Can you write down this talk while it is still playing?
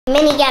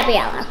Mini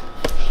Gabriela.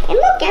 And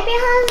look,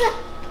 Gabriela has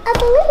a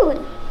balloon.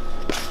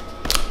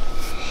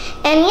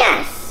 And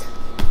yes.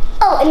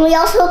 Oh, and we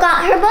also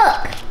got her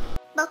book.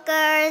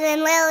 Bookers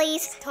and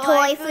Lily's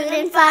Toy, Food,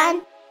 and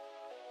Fun.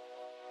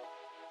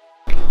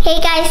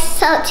 Hey guys,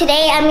 so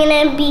today I'm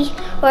going to be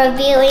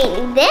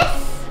reviewing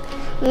this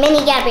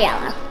Mini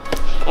Gabriela.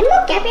 And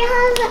look, Gabriela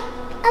has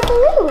a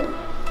balloon.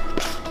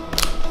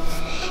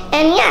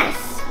 And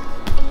yes.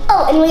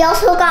 Oh, and we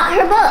also got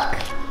her book.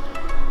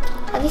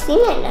 Have you seen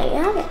it? No,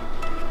 you haven't.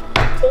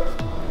 See?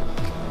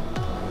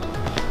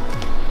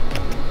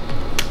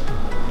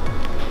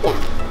 Yeah.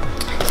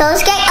 So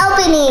let's get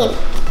opening.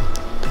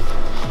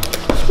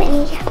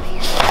 Mini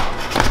Gabriela.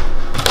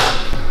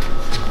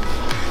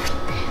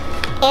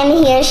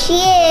 And here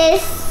she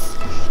is.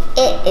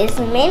 It is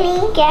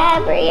Mini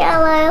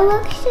Gabriela. It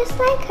looks just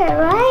like her,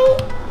 right?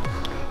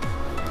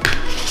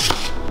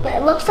 But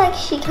it looks like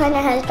she kind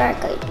of has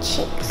darker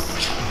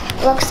cheeks.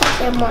 It looks like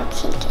they're more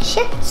pinkish.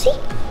 Yeah, see?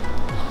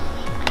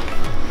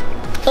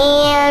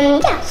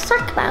 And yeah, let's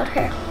talk about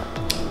her.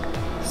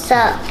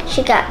 So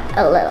she got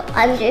a little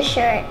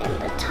undershirt in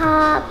the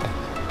top.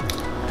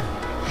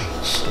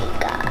 She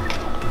got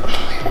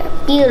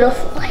her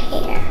beautiful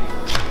hair.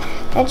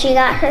 And she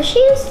got her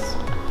shoes.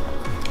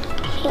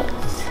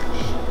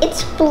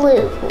 It's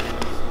blue.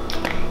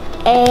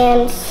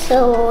 And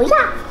so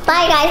yeah.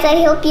 Bye guys,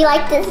 I hope you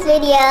liked this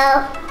video.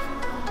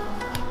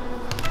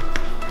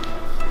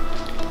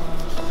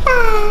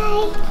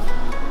 Bye.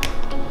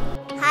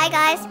 Hi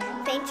guys.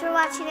 Thanks for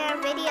watching our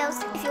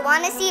videos. If you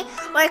want to see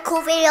more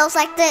cool videos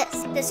like this,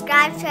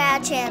 subscribe to our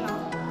channel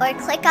or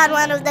click on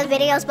one of the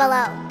videos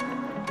below.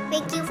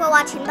 Thank you for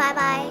watching. Bye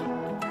bye.